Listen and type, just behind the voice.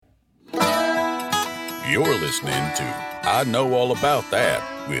You're listening to I Know All About That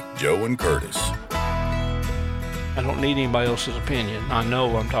with Joe and Curtis. I don't need anybody else's opinion. I know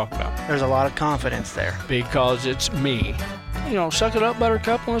what I'm talking about There's a lot of confidence there. because it's me. Suck it up,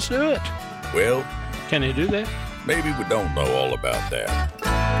 buttercup, and let's do it. Well, Can they do that? maybe we don't know all about that.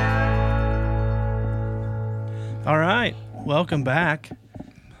 All right, welcome back.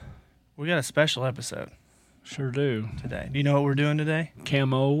 We got a special episode Sure do. today. Do you know what we're doing today?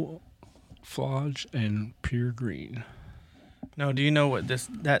 Camouflage and pure green. No, do you know what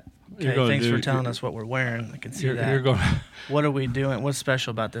that? You're Okay, gonna thanks do- for telling us what we're wearing. I can see You're that. going. What are we doing? What's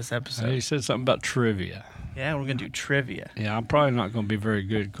special about this episode? He said something about trivia. Yeah, we're gonna do trivia. Yeah, I'm probably not going to be very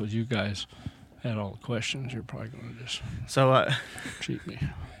good because you guys had all the questions. You're probably going to just So cheat me.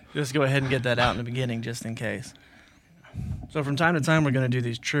 just go ahead and get that out in the beginning, just in case. So from time to time, we're gonna do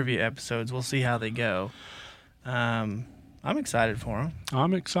these trivia episodes. We'll see how they go. I'm excited for them.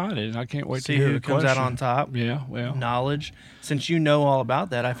 I'm excited. I can't wait See to hear who the comes question. out on top. Yeah, well, Knowledge. Since you know all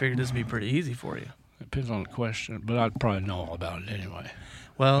about that, I figured this would be pretty easy for you. it depends on the question, but I'd probably know all about it anyway.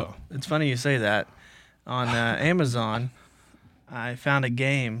 Well, it's funny you say that. On Amazon, I found a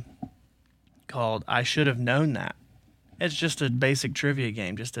game called I Should Have Known That. It's just a basic trivia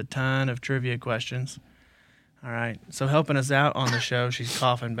game, just a ton of trivia questions. All right. So helping us out on the show, she's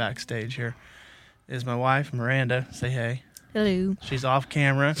coughing backstage here, is my wife, Miranda. Say hey. Hello. She's off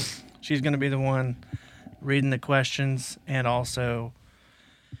camera. She's going to be the one reading the questions and also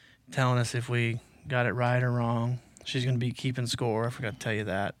telling us if we got it right or wrong. She's going to be keeping score. I forgot to tell you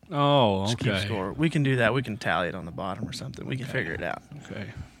that. Oh, Just keep okay. score. We can do that. We can tally it on the bottom or something. We can figure it out. Okay.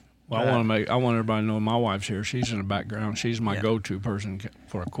 Well, I want everybody to know my wife's here. She's in the background. She's my Yeah. go-to person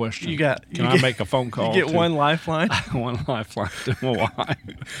for a question. Can I make a phone call? You get to- one lifeline. one lifeline to my wife.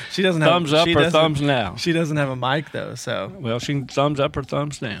 She doesn't have Thumbs up she or doesn't- thumbs down? She doesn't have a mic though, so Well, she can thumbs up or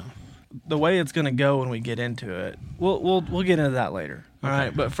thumbs down. the way it's going to go when we get into it, we'll get into that later. All Okay.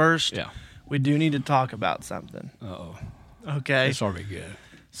 right, but first, Yeah. we do need to talk about something. Uh-oh. Okay. It's already good.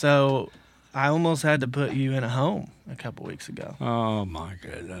 So I almost had to put you in a home a couple weeks ago. Oh, my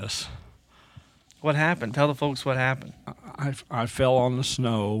goodness. What happened? Tell the folks what happened. I fell on the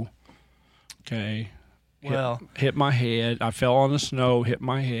snow. Okay. Well, Hit my head. I fell on the snow, hit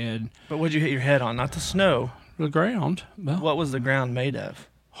my head. but what'd you hit your head on? Not the snow. The ground. Well, What was the ground made of?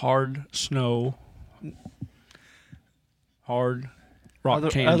 hard snow. Hard rock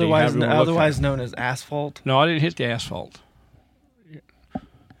candy. Otherwise however you wanna look at it. known as asphalt. No, I didn't hit the asphalt.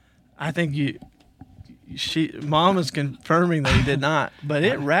 I think Mom is confirming that you did not, but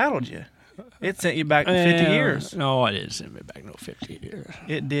it rattled you. It sent you back 50 years. No, I didn't send me back no 50 years.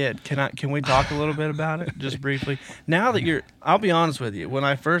 It did. Can we talk a little bit about it, just briefly? Now that I'll be honest with you. When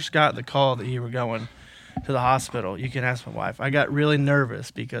I first got the call that you were going to the hospital, you can ask my wife. I got really nervous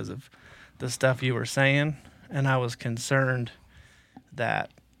because of the stuff you were saying, and I was concerned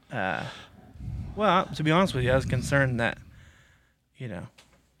that. Well, to be honest with you, I was concerned that,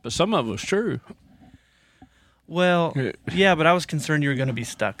 But some of it was true. Well, yeah, but I was concerned you were going to be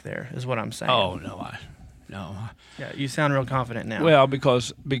stuck there, is what I'm saying. Oh, no. Yeah, you sound real confident now. Well,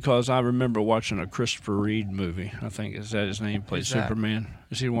 because I remember watching a Christopher Reeve movie. I think is that his name? Played Who's that? Superman.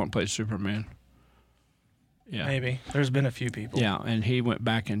 Is he the one that played Superman? Yeah. Maybe. There's been a few people. Yeah, and he went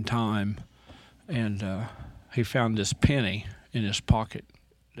back in time, and he found this penny in his pocket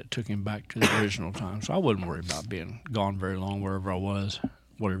that took him back to the original time. So I wouldn't worry about being gone very long wherever I was,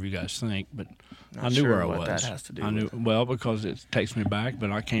 whatever you guys think. But Not I knew sure where I what was. that has to do I knew with it. well because it takes me back, but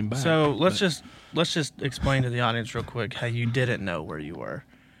I came back. So let's But- just explain to the audience real quick how you didn't know where you were.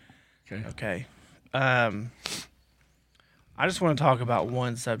 Okay. I just want to talk about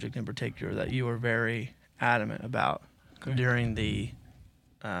one subject in particular that you were very adamant about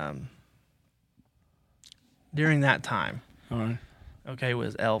during that time. All right. Okay,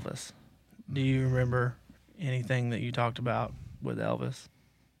 was Elvis. Do you remember anything that you talked about with Elvis?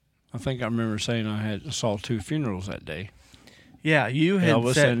 I think I remember saying I saw 2 funerals that day. Yeah, you had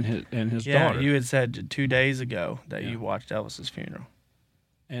Elvis said, and his yeah, daughter. you had said 2 days ago that Yeah. you watched Elvis's funeral.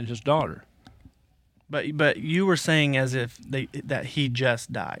 And his daughter. But you were saying as if that he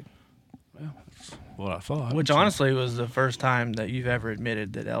just died, Well, that's what I thought. which So, honestly was the first time that you've ever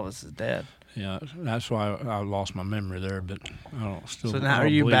admitted that Elvis is dead. Yeah, that's why I lost my memory there, but I don't still. So I now don't are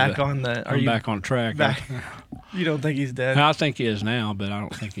you believe back that. on the? Are I'm you back on track. back? You don't think he's dead? I think he is now, but I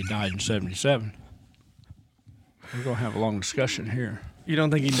don't think he died in 1977. We're going to have a long discussion here. You don't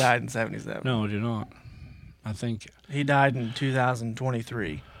think he died in 1977? No, I do not. I think He died in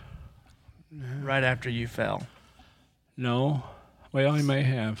 2023, right after you fell. no. Well, he may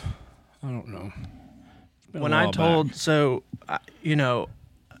have. I don't know. It's been a When I while told, back. so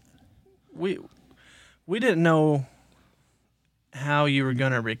we we didn't know how you were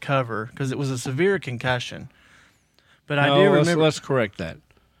going to recover because it was a severe concussion. But I do remember. Let's correct that.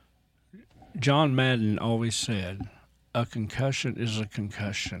 John Madden always said, a concussion is a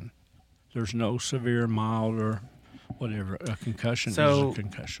concussion. There's no severe, mild, or whatever. A concussion is a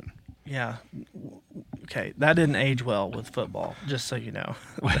concussion. Yeah. Okay, that didn't age well with football, just so you know.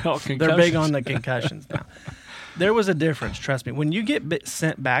 Well, they're big on the concussions now. There was a difference, trust me. When you get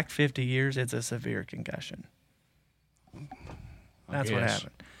sent back 50 years, it's a severe concussion. That's what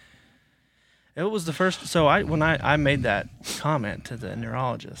happened. It was the first. So when I made that comment to the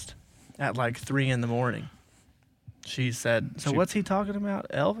neurologist at like 3 a.m, she said, "So what's he talking about,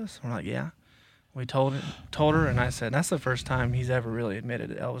 Elvis?" We're like, "Yeah." We told her, and I said, "That's the first time he's ever really admitted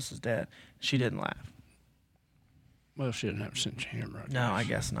that Elvis is dead." She didn't laugh. Well, she didn't have a sense of humor. No, I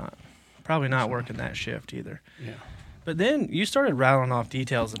guess not. Probably not working that shift either. Yeah. But then you started rattling off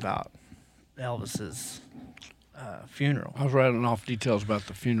details about Elvis's funeral. I was rattling off details about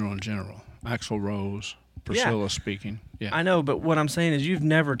the funeral in general. Axl Rose, Priscilla speaking. Yeah. I know, but what I'm saying is you've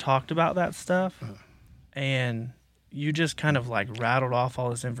never talked about that stuff, and you just kind of like rattled off all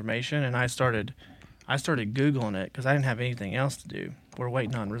this information, and I started Googling it because I didn't have anything else to do. We're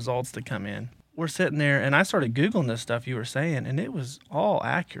waiting on results to come in. We're sitting there, and I started Googling this stuff you were saying, and it was all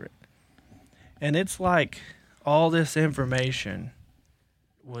accurate. And it's like all this information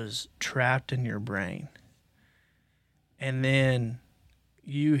was trapped in your brain. And then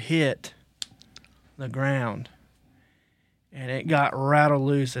you hit the ground, and it got rattled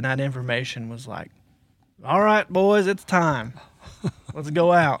loose, and that information was like, "All right, boys, it's time. Let's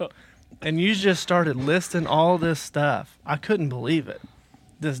go out." And you just started listing all this stuff. I couldn't believe it.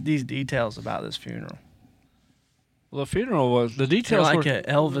 These details about this funeral. Well, the funeral was the details. You're like an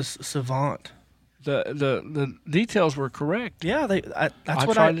Elvis savant. The details were correct. Yeah, that's I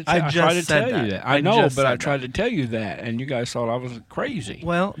what tried I to just tell said you that. I know, but I tried to tell you that, and you guys thought I was crazy.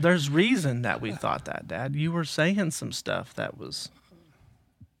 Well, there's reason that we thought that, Dad. You were saying some stuff that was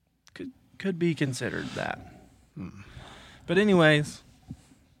could be considered that. But anyways,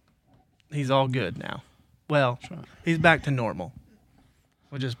 he's all good now. Well, he's back to normal.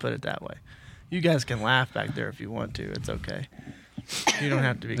 We'll just put it that way. You guys can laugh back there if you want to. It's okay. You don't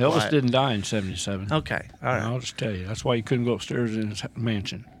have to be Elvis quiet. didn't die in 1977. Okay, all right. I'll just tell you. That's why you couldn't go upstairs in his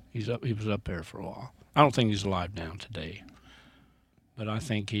mansion. He was up there for a while. I don't think he's alive now today, but I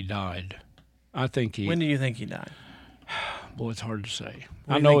think he died. When do you think he died? Boy, it's hard to say.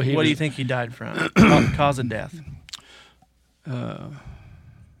 What do you think he died from? Cause of death?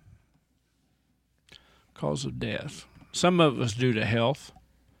 Cause of death. Some of it was due to health.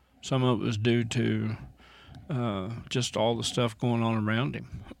 Some of it was due to just all the stuff going on around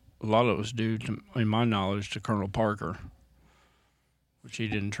him. A lot of it was due to, in my knowledge, to Colonel Parker, which he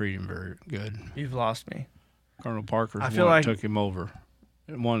didn't treat him very good. You've lost me. Colonel Parker's the one that took him over.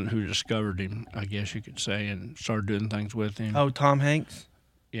 The one who discovered him, I guess you could say, and started doing things with him. Oh, Tom Hanks?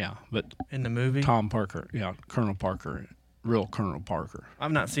 Yeah, but in the movie? Tom Parker, yeah, Colonel Parker, real Colonel Parker.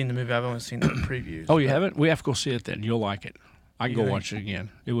 I've not seen the movie. I've only seen the previews. Oh, you haven't? We have to go see it then. You'll like it. I can go watch it again.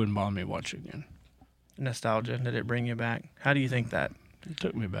 It wouldn't bother me to watch it again. Nostalgia, did it bring you back? How do you think that? It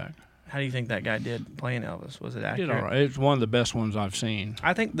took me back. How do you think that guy did playing Elvis? Was it accurate? He did all right. It's one of the best ones I've seen.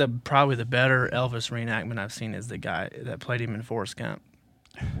 I think probably the better Elvis reenactment I've seen is the guy that played him in Forrest Gump.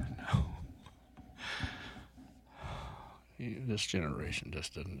 No. This generation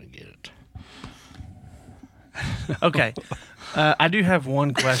just doesn't get it. Okay. I do have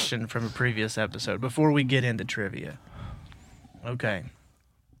one question from a previous episode before we get into trivia. Okay.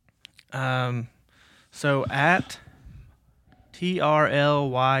 So at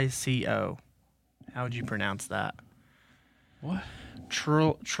TRLYCO, how would you pronounce that? What?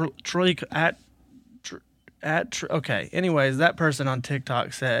 Okay. Anyways, that person on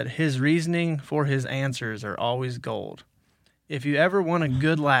TikTok said his reasoning for his answers are always gold. If you ever want a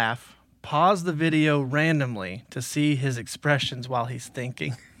good laugh, pause the video randomly to see his expressions while he's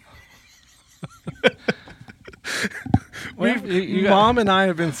thinking. Mom and I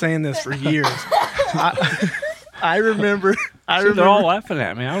have been saying this for years. I remember. They're all laughing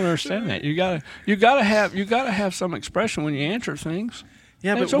at me. I don't understand that. You gotta have some expression when you answer things.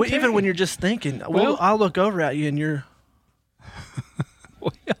 Yeah, but okay. Even when you're just thinking, well, I'll look over at you and you're.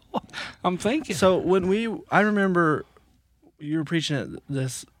 Well, I'm thinking. So I remember you were preaching at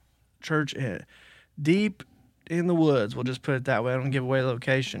this church deep in the woods. We'll just put it that way. I don't give away the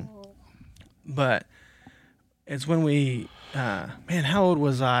location, but it's when we. Man, how old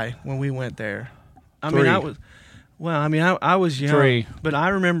was I when we went there? I was young. 3. But I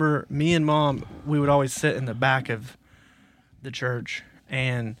remember me and Mom. We would always sit in the back of the church.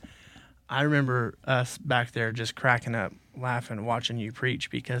 And I remember us back there just cracking up, laughing, watching you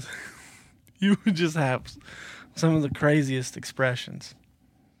preach because you would just have some of the craziest expressions.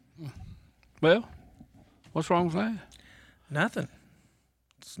 Well, what's wrong with that? Nothing.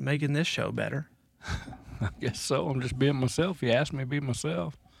 It's making this show better. I guess so. I'm just being myself. You asked me to be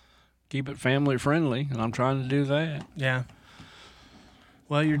myself. Keep it family friendly, and I'm trying to do that. Yeah.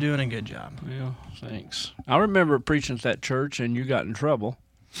 Well, you're doing a good job. Yeah, thanks. I remember preaching at that church, and you got in trouble,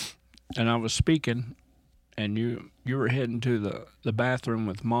 and I was speaking, and you were heading to the bathroom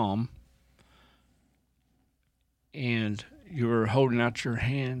with Mom, and you were holding out your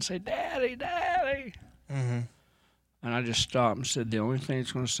hand and say, "Daddy, Daddy." Mm-hmm. And I just stopped and said, the only thing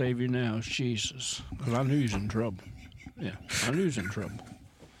that's going to save you now is Jesus. Because I knew he was in trouble. Yeah, I knew he was in trouble.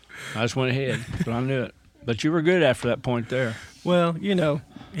 I just went ahead, but I knew it. But you were good after that point there. Well,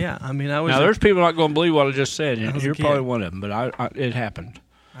 yeah. I mean, I was. Now, there's people not going to believe what I just said. And you're kid. probably one of them, but it happened.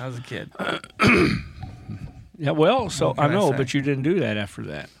 I was a kid. Yeah, well, so I know, say? but you didn't do that after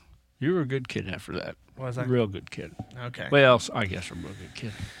that. You were a good kid after that. Was I? Real good kid. Okay. Well, I guess a real good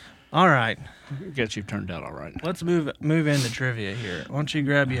kid. All right. I guess you've turned out all right. Let's move into trivia here. Why don't you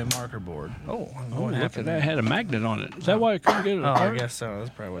grab you a marker board? Oh, Look at that. It had a magnet on it. Is that why I couldn't get it? Oh, I guess so.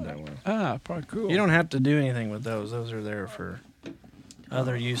 That's probably what that was. Probably cool. You don't have to do anything with those. Those are there for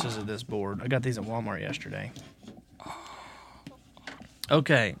other uses of this board. I got these at Walmart yesterday.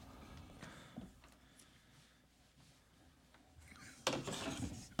 Okay.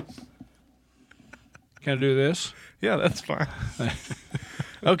 Can I do this? Yeah, that's fine.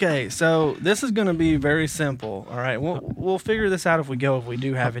 Okay, so this is going to be very simple. All right, we'll figure this out if we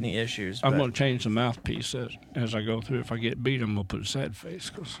do have any issues. I'm going to change the mouthpiece as I go through. If I get beat, I'm going to put a sad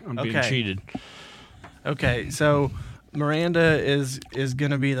face because I'm being cheated. Okay, so Miranda is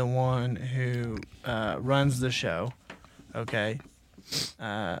going to be the one who runs the show. Okay,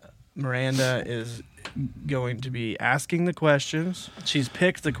 Miranda is going to be asking the questions. She's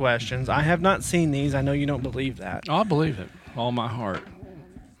picked the questions. I have not seen these. I know you don't believe that. I believe it, all my heart.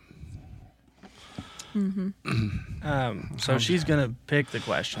 Mm-hmm. So she's going to pick the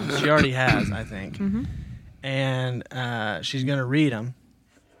questions. She already has, I think. Mm-hmm. And she's going to read them.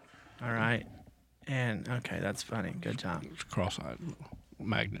 All right. And, okay, that's funny. Good job. It's cross-eyed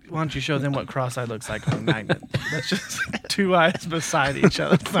magnet. Why don't you show them what cross-eyed looks like on a magnet? That's just two eyes beside each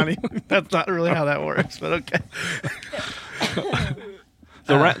other. Funny. That's not really how that works, but okay.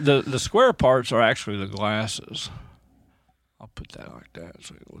 The square parts are actually the glasses. I'll put that like that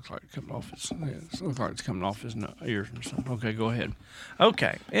so it looks like it's coming off his. Yeah, it looks like it's coming off his ears and stuff. Okay, go ahead.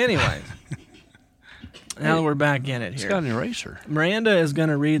 Okay. Anyways, now that we're back in it It's here, got an eraser. Miranda is going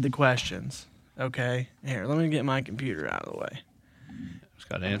to read the questions. Okay. Here, let me get my computer out of the way. It's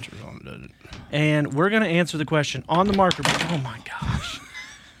got answers on it, doesn't it? And we're going to answer the question on the marker board. Oh my gosh.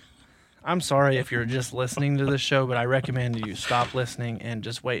 I'm sorry if you're just listening to this show, but I recommend you stop listening and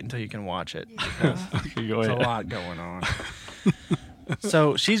just wait until you can watch it. Because Okay, go there's a ahead. lot going on.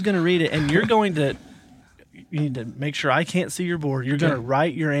 So she's going to read it, and you need to make sure I can't see your board. You're going to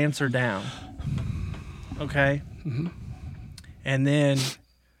write your answer down. Okay? Mm-hmm. And then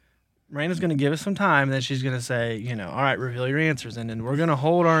Miranda's going to give us some time, and then she's going to say, all right, reveal your answers. And then we're going to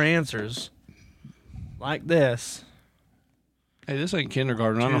hold our answers like this. Hey, this ain't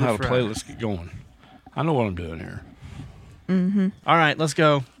kindergarten. I know how to play. Let's get going. I know what I'm doing here. Mm-hmm. All right, let's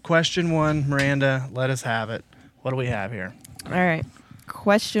go. Question 1, Miranda, let us have it. What do we have here? All right.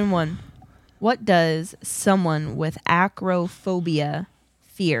 Question 1. What does someone with acrophobia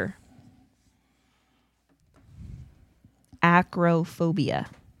fear? Acrophobia.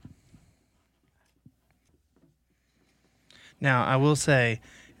 Now, I will say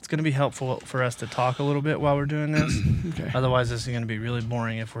it's going to be helpful for us to talk a little bit while we're doing this. Okay. Otherwise, this is going to be really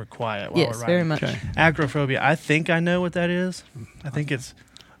boring if we're quiet while Yes, we're writing. very much. Okay. Acrophobia. I think I know what that is. I think it's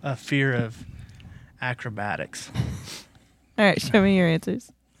a fear of acrobatics. All right, show me your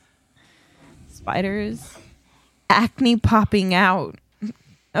answers. Spiders. Acne popping out.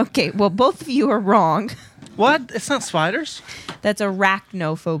 Okay, well, both of you are wrong. What? It's not spiders? That's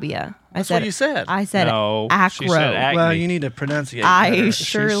arachnophobia. That's what you said. I said No, acro. she said acne. Well, you need to pronunciate I better.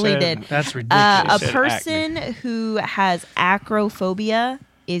 surely said- did. That's ridiculous. A said person who has acrophobia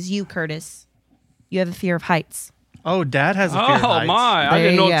is you, Curtis. You have a fear of heights. Oh, Dad has a fear of Oh, heights. my. I There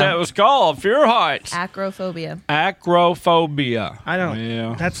didn't know you what go. that was called. Fear of heights. Acrophobia. Acrophobia. I don't.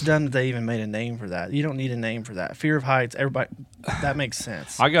 Yeah. That's dumb that they even made a name for that. You don't need a name for that. Fear of heights. Everybody. That makes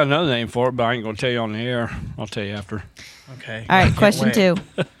sense. I got another name for it, but I ain't going to tell you on the air. I'll tell you after. Okay. All I right, can't question wait. 2.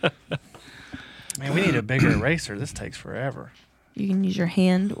 Man, we need a bigger eraser. This takes forever. You can use your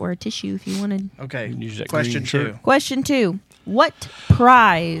hand or a tissue if you wanted. Okay. Use that Question green 2. shirt. Question 2. What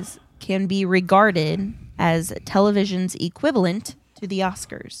prize can be regarded as television's equivalent to the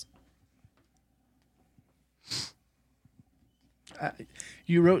Oscars?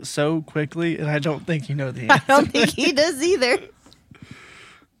 You wrote so quickly, and I don't think you know the I answer. don't think he does either.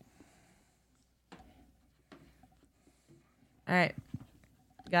 All right.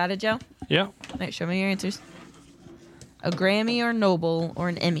 Got it, Joe? Yeah. All right, show me your answers. A Grammy or Nobel or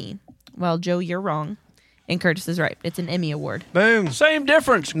an Emmy. Well, Joe, you're wrong. And Curtis is right. It's an Emmy Award. Boom. Same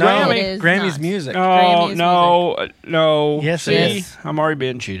difference. No, Grammy. It is Grammy's not. music. Oh, Grammy's no. Yes, See, it is. I'm already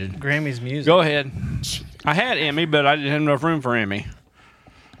being cheated. Grammy's music. Go ahead. I had Emmy, but I didn't have enough room for Emmy.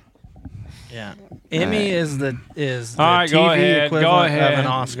 Yeah. Emmy is the All right, TV go ahead. equivalent of an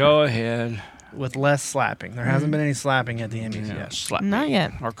Oscar Go ahead. with less slapping. There hasn't been any slapping at the Emmys yet. Slap Not me.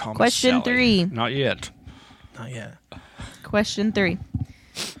 yet. Or call me Question Sally. 3. Not yet. Not yet. Question 3.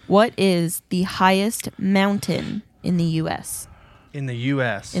 What is the highest mountain in the U.S.? In the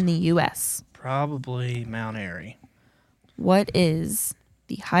U.S., In the U.S. probably Mount Airy. What is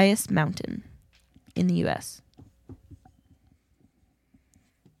the highest mountain in the U.S.?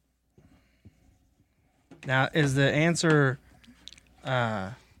 Now, is the answer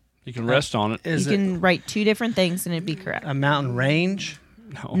You can rest on it. is You it can write two different things and it'd be correct. a mountain range?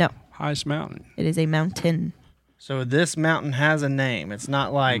 No. Highest mountain. It is a mountain. So this mountain has a name. It's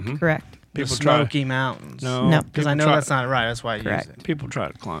not like Correct. the People try- Smoky Mountains. No. No. Because I people know try- that's not right. That's why I Correct. use it. People try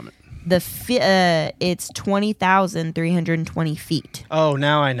to climb it. It's 20,320 feet. Oh,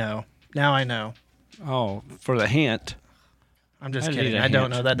 now I know. Now I know. Oh, for the hint. I'm just I need kidding. a I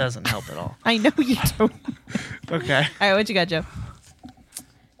don't hint. know. That doesn't help at all. I know you don't. Okay. All right, what you got, Joe?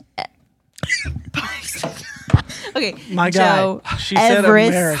 Okay, My Joe, guy. She said Everest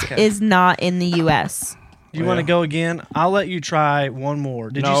America. is not in the U.S. Do you want to go again? I'll let you try one more.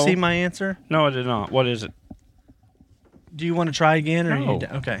 Did you No. see my answer? No, I did not. What is it? Do you want to try again or No. you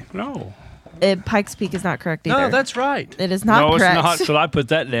okay? No. Pikes Peak is not correct either. No, that's right. It is not no, correct. it's not. So I put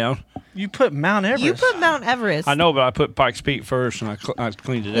that down. You put Mount Everest. You put Mount Everest. I know, but I put Pikes Peak first, and I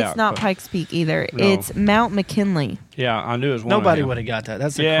cleaned it out. It's not but- Pikes Peak either. No. It's Mount McKinley. Yeah, I knew it was one. Nobody of would them. have got that.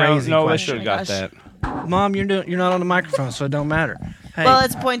 That's a Yeah, crazy no, they question. should have got gosh. that. Mom, you're not on the microphone, so it don't matter. Hey, Well,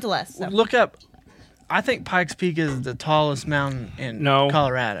 it's point to less. So. look up. I think Pikes Peak is the tallest mountain in No.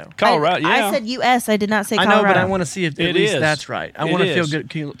 Colorado. Colorado, yeah. I said U.S. I did not say I Colorado. know, but I want to see if at It least is. that's right. I It want to feel is. good.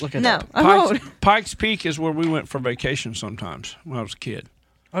 Can you look at No. that? I won't. Pikes Peak is where we went for vacation sometimes when I was a kid.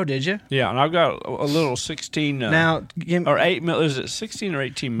 Oh, did you? Yeah, and I've got a little 16 Now, or 8 mil. Is it 16 or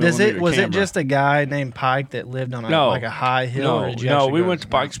 18 was millimeter it camera? just a guy named Pike that lived on No. like a high hill? or No, did you no. actually We go went to to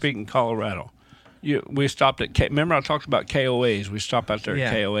the Pikes Peak in Colorado. We stopped at. Remember, I talked about KOAs. We stopped out there Yeah.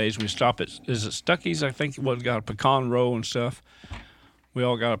 at KOAs. We stopped at. Is it Stuckey's? I think it was got a pecan roll and stuff. We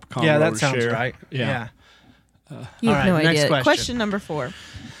all got a pecan Yeah, roll that to sounds share. right. Yeah. You All have no right, next idea. question. Number 4.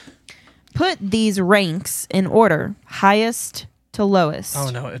 Put these ranks in order, highest to lowest.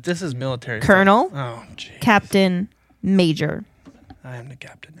 Oh no! If this is military, stuff- Colonel, Oh, gee. Captain, Major. I am the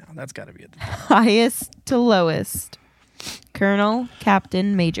captain now. That's got to be at the top. Highest to lowest. Colonel,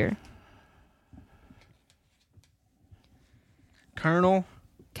 Captain, Major. Colonel.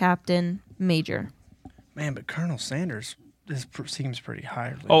 Captain, Major. Man, but Colonel Sanders seems pretty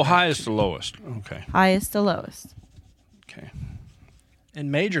high. Oh, highest to lowest. Okay. Highest to lowest. Okay.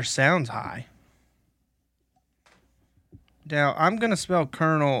 And Major sounds high. Now, I'm going to spell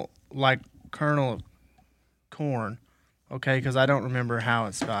Colonel like Colonel of Corn, okay? Because I don't remember how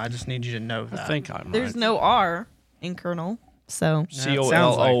it's spelled. I just need you to know that. I think I might. There's no R in Colonel, so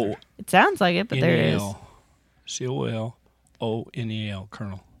COLO. it sounds like it, but there is. COLONEL.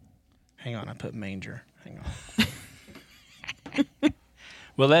 Colonel. Hang on, I put Manger. Hang on.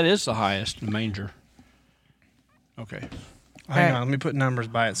 Well, that is the highest, the Manger. Okay. Hang right. on, let me put numbers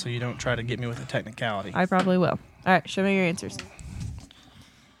by it so you don't try to get me with a technicality. I probably will. All right, show me your answers.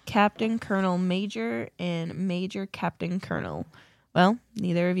 Captain, Colonel, Major, and Major, Captain, Colonel. Well,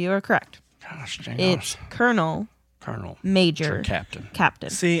 neither of you are correct. Gosh dang. It's Colonel, Colonel. Major, Captain. Captain.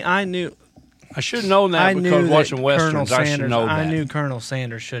 See, I knew I should have known that because that watching Colonel westerns, I should Sanders. know that. I knew Colonel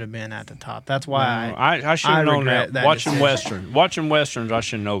Sanders should have been at the top. That's why I should have known regret that. that Watching decision. westerns, I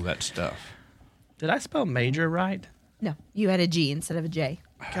should know that stuff. Did I spell Major right? No, you had a G instead of a J.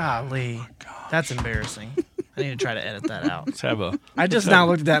 Golly, that's embarrassing. I need to try to edit that out. Let's have a I just now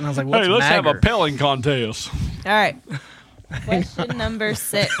looked at that and I was like, "What's hey, let's have a Magger?" pelling contest. All right. Question number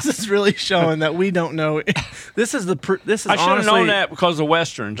 6. This is really showing that we don't know. This is this is I should have honestly, known that because of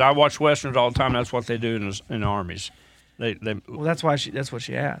westerns. I watch westerns all the time. That's what they do in the armies. They. Well, that's why that's what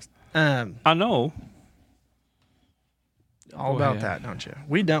she asked. I know. All Go about ahead. that, don't you?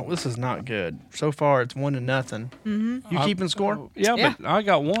 We don't. This is not good. So far, it's 1-0. Mm-hmm. You keeping score? Yeah, but I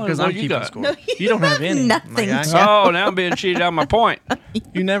got one. Because What I'm do you keeping got? score. No, you don't have any. nothing, my guy. Jeff. Oh, now I'm being cheated out of my point.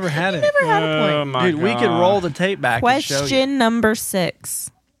 You never had it. Never had a Oh, point. my Dude, we could God. roll the tape back and show you. Question number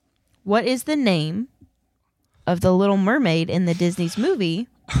 6. What is the name of the Little Mermaid in the Disney's movie,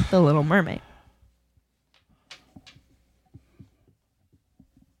 The Little Mermaid?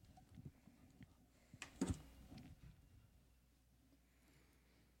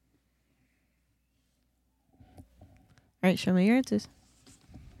 All right, show me your answers.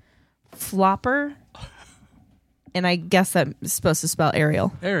 Flopper. And I guess that's supposed to spell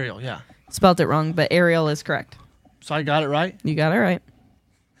Ariel. Ariel, yeah. Spelled it wrong, but Ariel is correct. So I got it right? You got it right.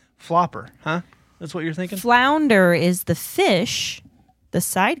 Flopper, huh? That's what you're thinking? Flounder is the fish, the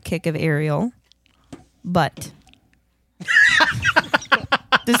sidekick of Ariel, but.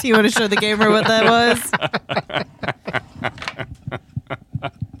 Does he want to show the gamer what that was?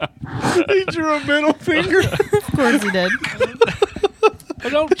 He drew a middle finger. Of course he did. Well,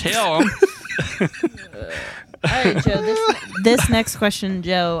 don't tell him. All right, Joe. This next question,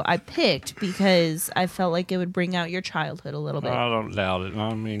 Joe, I picked because I felt like it would bring out your childhood a little bit. I don't doubt it.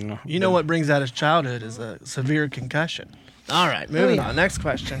 I mean, You know what brings out his childhood is a severe concussion. All right, moving on. Next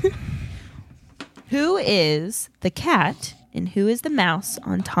question. Who is the cat and who is the mouse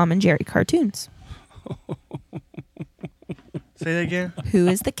on Tom and Jerry cartoons? Say that again. Who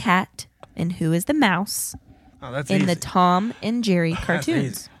is the cat and who is the mouse Oh, that's in easy. the Tom and Jerry That's cartoons?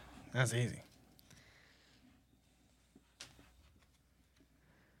 easy. That's easy.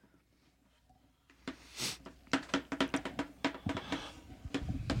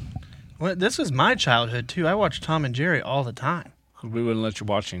 Well, this was my childhood too. I watched Tom and Jerry all the time. we wouldn't let you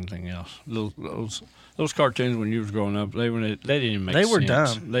watch anything else. Those cartoons when you was growing up, they didn't even make They sense. were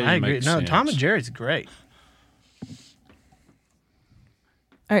dumb. They didn't I agree. make No, sense. Tom and Jerry's great.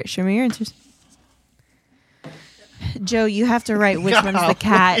 All right, show me your answers. Joe, you have to write which one's the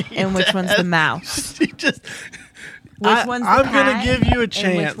cat and which one's the mouse. You just, Which one's the I'm cat gonna give you a and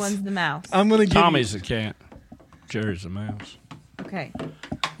chance. which one's the mouse? I'm gonna give Tommy's the cat. Jerry's the mouse. Okay.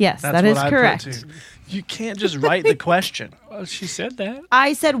 Yes, That's that is what I put correct. too. You can't just write the question. Well, she said that.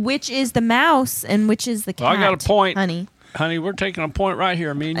 I said which is the mouse and which is the cat. Well, I got a point. honey. Honey, we're taking a point right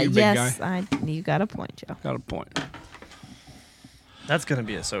here. Me and you, big Yes, guy. you got a point, Joe. Got a point. That's gonna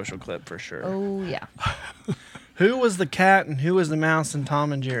be a social clip for sure. Oh yeah. Who was the cat and who was the mouse in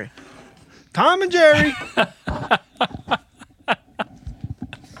Tom and Jerry? Tom and Jerry. All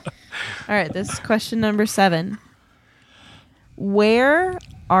right, this is question number 7. Where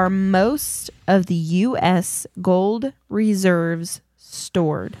are most of the U.S. gold reserves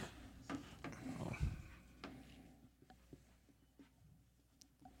stored?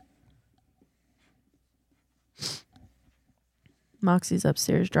 Moxie's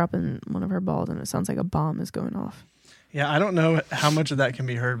upstairs dropping one of her balls, and it sounds like a bomb is going off. Yeah, I don't know how much of that can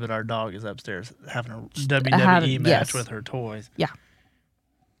be heard, but our dog is upstairs having a WWE match yes. with her toys. Yeah.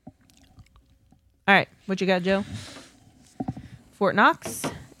 All right, what you got, Joe? Fort Knox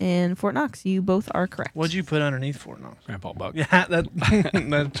and Fort Knox. You both are correct. What'd you put underneath Fort Knox? Grandpa Buck. Yeah,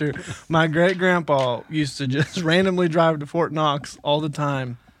 that's true. My great grandpa used to just randomly drive to Fort Knox all the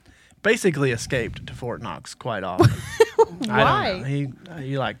time. Basically escaped to Fort Knox quite often. I don't know.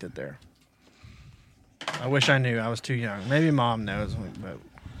 He liked it there. I wish I knew. I was too young. Maybe Mom knows. But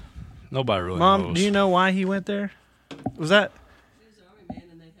Nobody really Mom, knows. do you know why he went there? Was that? He was an army man,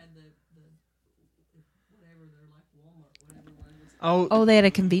 and they had the whatever they're like Walmart, whatever one was. Oh, they had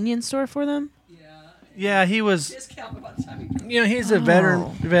a convenience store for them? yeah. He was. Discount by the time you You know, he's a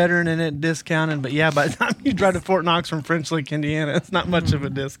veteran and it discounted. But yeah, by the time you drive to Fort Knox from French Lick, Indiana, it's not much of a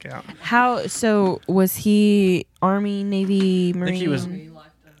discount. So was he Army, Navy, Marine? I think he was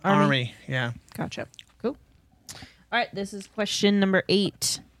Army. Yeah. Gotcha. Cool. All right, this is question number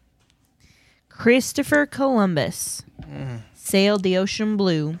 8. Christopher Columbus sailed the ocean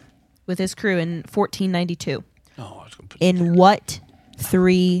blue with his crew in 1492. Oh, I was gonna put In what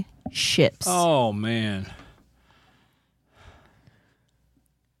 3 ships? Oh man.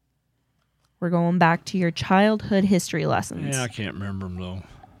 We're going back to your childhood history lessons. Yeah, I can't remember them though.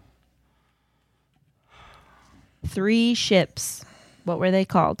 3 ships. What were they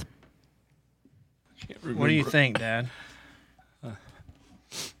called? Can't remember. What do you think, Dad?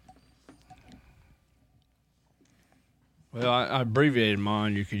 Well, I abbreviated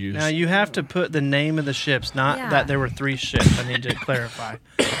mine. You could use. Now you have to put the name of the ships, not Yeah. that there were 3 ships. I need to clarify.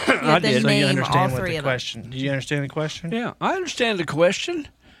 I did. So you name understand all what 3 the of them. question. Do you understand the question? Yeah, I understand the question.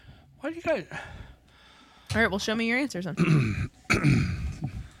 Why do you guys? All right, well, show me your answers then.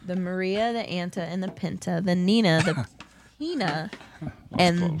 The Maria, the Anta, and the Pinta. The Nina, the Pina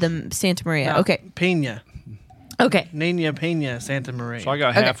and the Santa Maria. Okay. Pina. Okay. Nina Pina Santa Maria. So I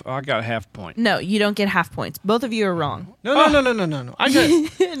got I got a half point. No, you don't get half points. Both of you are wrong. No. I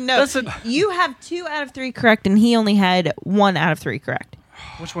got. No, you have 2 out of 3 correct, and he only had 1 out of 3 correct.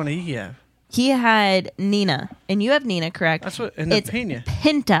 Which one did he have? He had Nina, and you have Nina correct. That's what. And the It's Pina.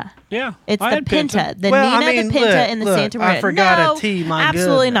 Pinta. Yeah. It's I the had Pinta. The Well, Nina, I mean, the Pinta, look, and the look, Santa I Maria. forgot a No, T, my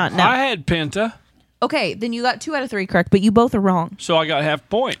absolutely goodness. not. No. I had Penta, Okay, then you got 2 out of 3 correct, but you both are wrong. so I got half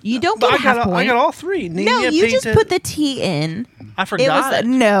point. You don't But get I half got. point. I got all 3. Nina, No, you Pinta. just put the T in. I It forgot. was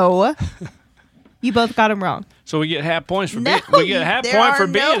no. You both got them wrong. So we get half points for No, being. We get a half there point are for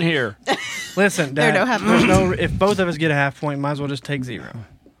no- being here. Listen, There Dad, are no half there's no. If both of us get a half point, might as well just take 0. You know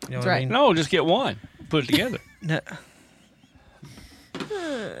That's what I right. mean? No, just get 1. Put it together. No.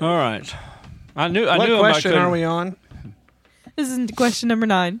 All right. I knew. I What knew question him. I are couldn't- we on? This is question number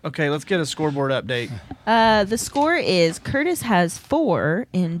 9. Okay, let's get a scoreboard update. The score is Curtis has 4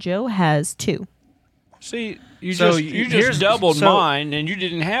 and Joe has 2. See, you So just here's- doubled so- mine, and you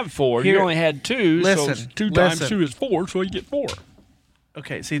didn't have 4. Here- You only had 2. so Listen, 2 times listen. 2 is 4, so you get 4.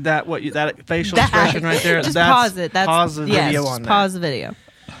 Okay, see that that facial That- expression right there. Just that's, pause it. That's pause the yes, video just on pause the video.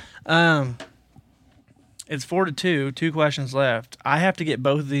 that. It's 4-2. 2 questions left. I have to get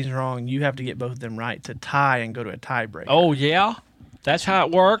both of these wrong. You have to get both of them right to tie and go to a tiebreak. Oh yeah, that's how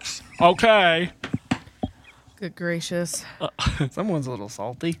it works. Okay. Good gracious. Someone's a little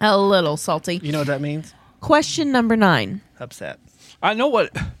salty. A little salty. You know what that means? Question number 9. Upset. I know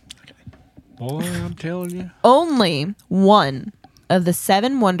what. Boy, I'm telling you. Only one of the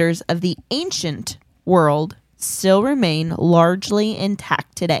 7 wonders of the ancient world still remain largely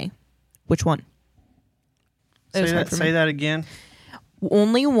intact today. Which one? That was hard for me. Say that again.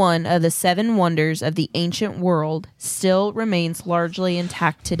 Only one of the 7 wonders of the ancient world still remains largely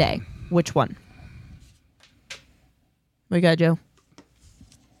intact today. Which one? We got Joe.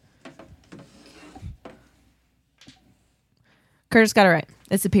 Curtis got it right.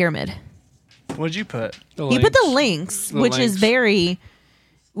 It's the pyramid. What'd you put? He put the links, The which is links.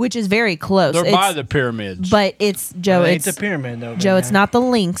 very close. They're It's- by the pyramids. but it's Joe. It ain't It's the pyramid though. Joe. It's man. not the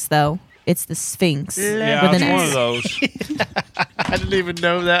links though. It's the Sphinx. yeah, with it's an one S. of those. I didn't even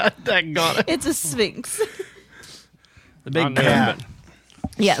know that. That got it. It's a Sphinx. The I big knew it, cat. but-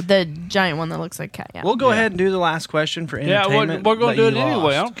 Yeah, the giant one that looks like cat. Yeah. We'll go ahead and do the last question for Yeah, entertainment. we're going but to do you it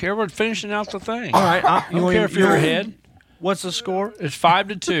anyway. I lost. don't care. We're finishing out the thing. All right. I don't care if you're ahead. What's the score? It's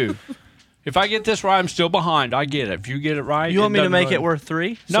 5-2. If I get this right, I'm still behind. I get it. If you get it right, You want me to doesn't make really- it worth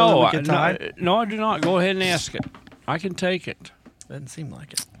 3? So No, that we I, can tie? no, I do not. Go ahead and ask it. I can take it. Doesn't seem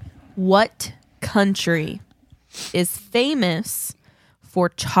like it. What country is famous for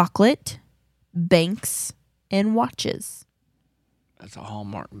chocolate, banks, and watches? That's a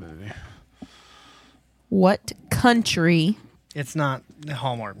Hallmark movie. What country? It's not the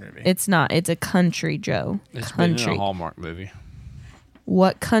Hallmark movie. It's not. It's a country, Joe. It's been in Country. a Hallmark movie.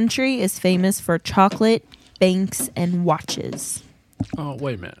 What country is famous for chocolate, banks, and watches? Oh,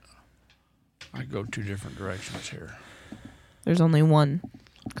 wait a minute. I go 2 different directions here. There's only one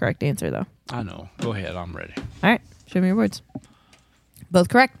correct answer, though. I know. Go ahead. I'm ready. All right, show me your words. Both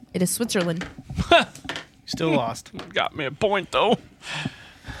correct. It is Switzerland. Still lost. Got me a point, though.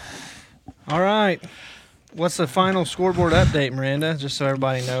 All right. What's the final scoreboard update, Miranda? Just so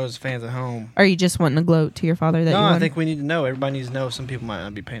everybody knows, fans at home. Are you just wanting to gloat to your father that No, you I won? think we need to know. Everybody needs to know. Some people might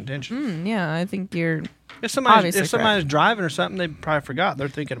not be paying attention. Yeah, I think you're. If Obviously somebody's driving or something, they probably forgot. They're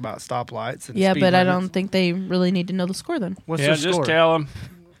thinking about stoplights and Yeah, speed but I limits. don't think they really need to know the score then. What's Yeah, their just score? tell them.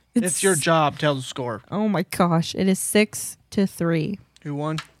 It's your job. Tell the score. Oh my gosh, it is 6-3. Who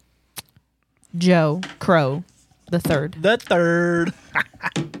won? Joe Crow, the third. The third.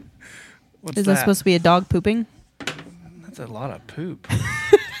 What's Is that supposed to be a dog pooping? That's a lot of poop.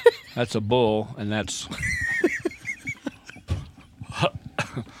 That's a bull, and that's...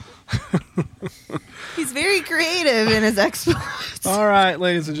 He's very creative in his exploits. All right,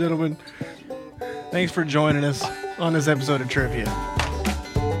 ladies and gentlemen. Thanks for joining us on this episode of Trivia.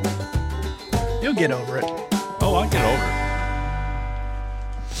 You'll get over it. Oh, I'll get over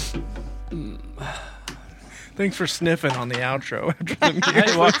Thanks for sniffing on the outro after the it.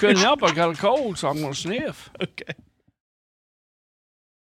 Hey, well, I couldn't help. I got a cold, so I'm going to sniff. Okay.